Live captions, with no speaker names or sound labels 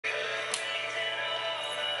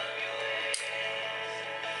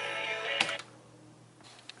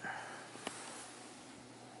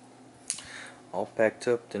All packed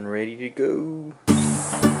up and ready to go.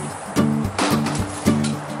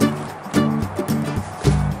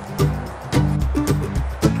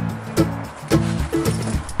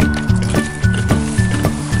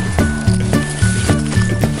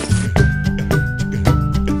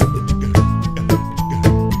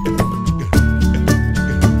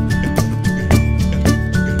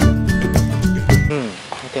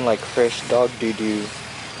 Nothing like fresh dog doo-doo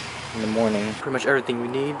in the morning. Pretty much everything we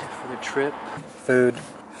need for the trip.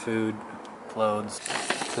 Food, clothes,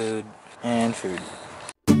 food, and food.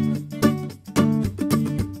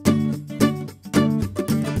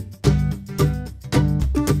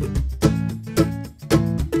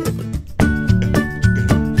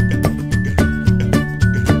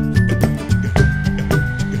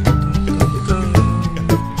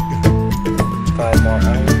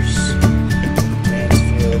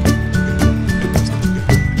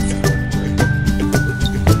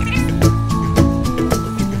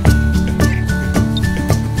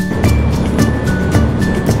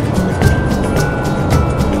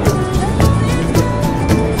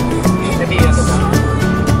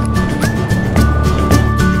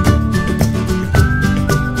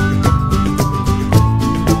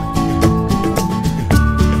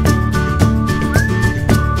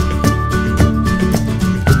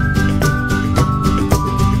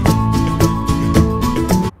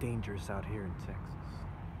 Out here in Texas.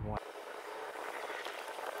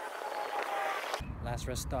 Last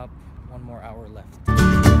rest stop, 1 more hour left.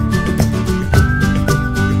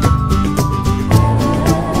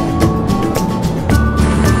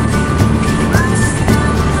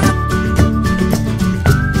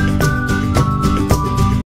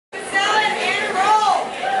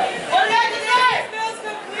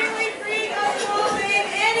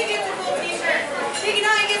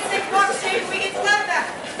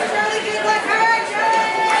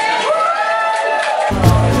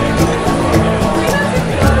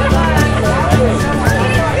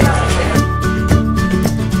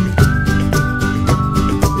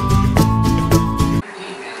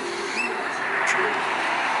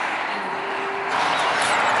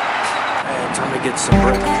 Time to get some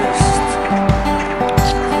breakfast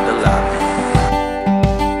in the lobby.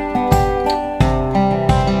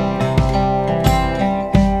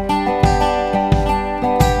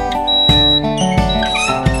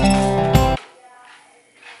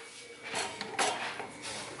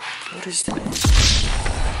 What is that?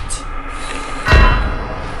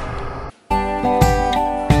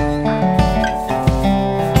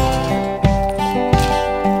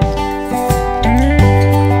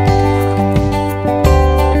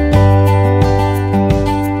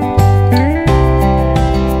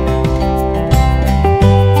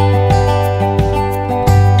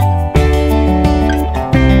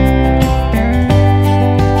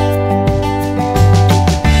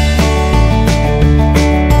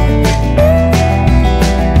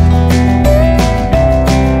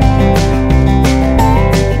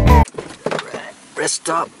 Rest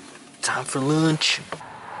stop. Time for lunch.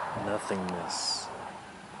 Nothingness.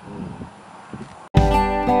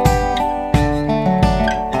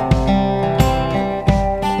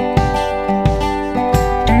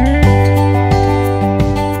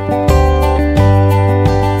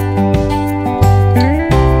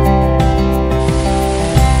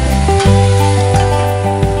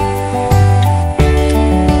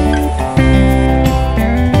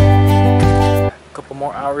 Couple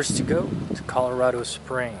more hours to go to Colorado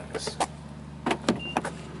Springs.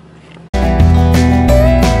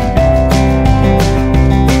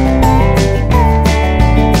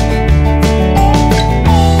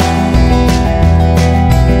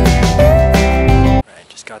 Alright,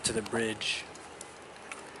 just got to the bridge.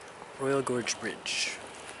 Royal Gorge Bridge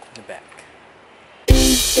in the back.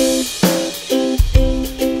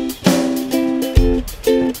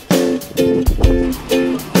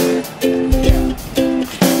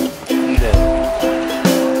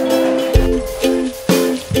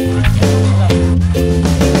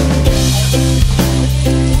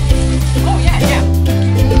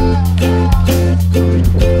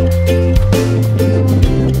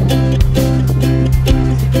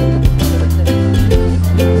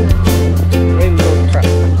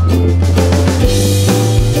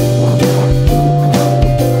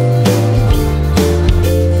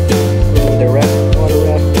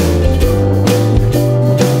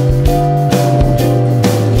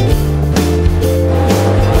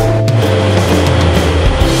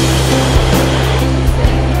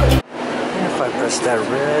 That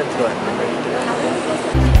red button right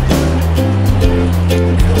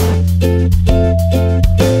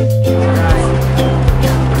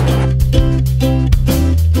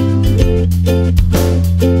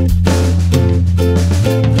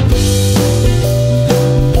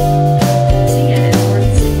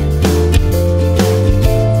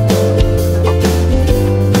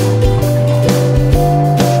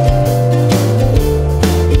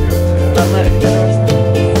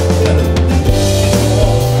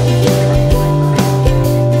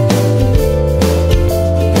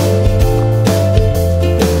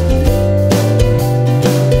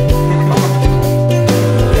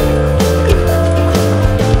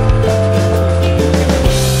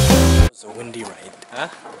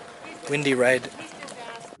ride.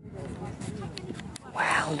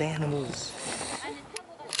 Wild animals.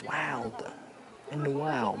 Wild. In the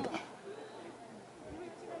wild.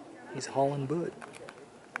 He's hauling wood.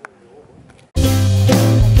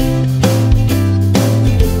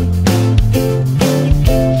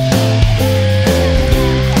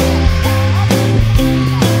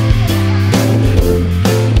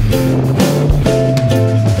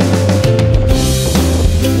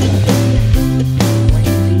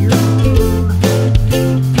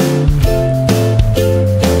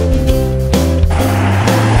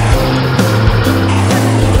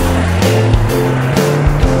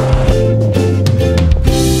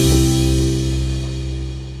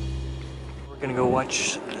 Gonna go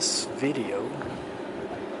watch this video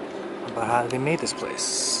about how they made this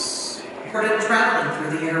place. Started traveling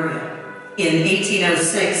through the area. In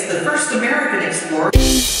 1806, the first American explorer.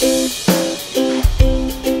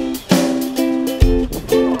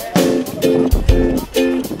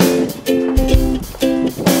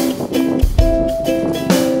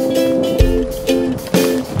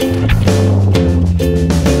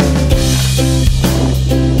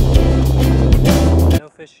 No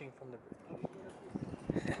fishing from the bridge.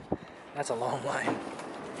 That's a long line.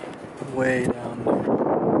 Way down there.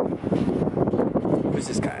 Who's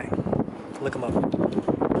this guy? Look him up.